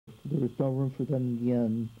There was no room for them in the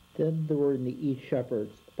inn. Then there were in the east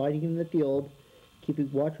shepherds, abiding in the field, keeping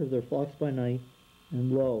watch over their flocks by night.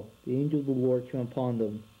 And lo, the angel of the Lord came upon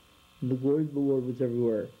them, and the glory of the Lord was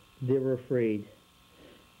everywhere. And they were afraid.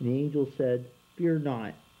 And the angel said, Fear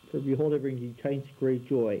not, for behold, I bring you tidings of great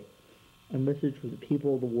joy, a message for the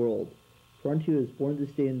people of the world. For unto you is born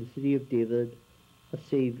this day in the city of David a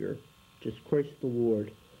Savior, which is Christ the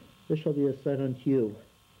Lord. This shall be a sign unto you.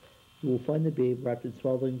 You will find the babe wrapped in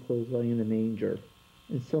swaddling clothes lying in a manger.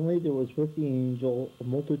 And suddenly there was with the angel a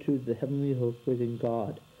multitude of the heavenly host praising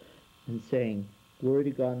God, and saying, Glory to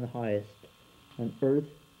God in the highest, on earth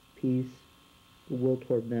peace, goodwill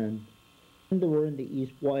toward men. And there were in the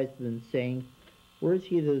east wise men, saying, Where is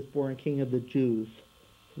he that is born King of the Jews?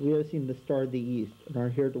 For we have seen the star of the east, and are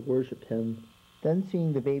here to worship him. Then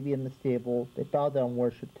seeing the baby in the stable, they bowed down and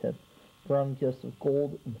worshipped him, brought gifts of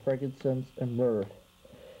gold and frankincense and myrrh.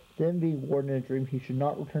 Then being warned in a dream he should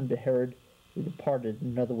not return to Herod, he departed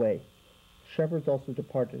another way. Shepherds also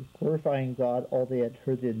departed, glorifying God all they had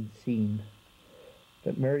heard and seen.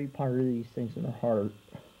 But Mary pondered these things in her heart.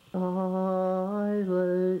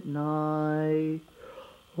 Silent night,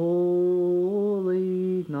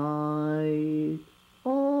 holy night,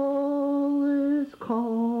 all is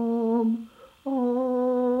calm,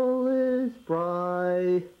 all is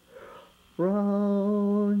bright,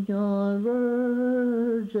 round yon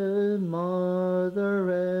virgin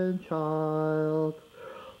mother and child,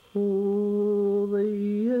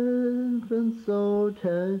 holy infant so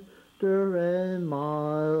tender and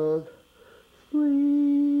mild,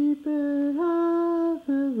 sleep in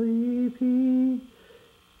heavenly peace,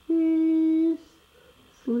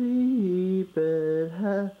 sleep in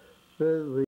heavenly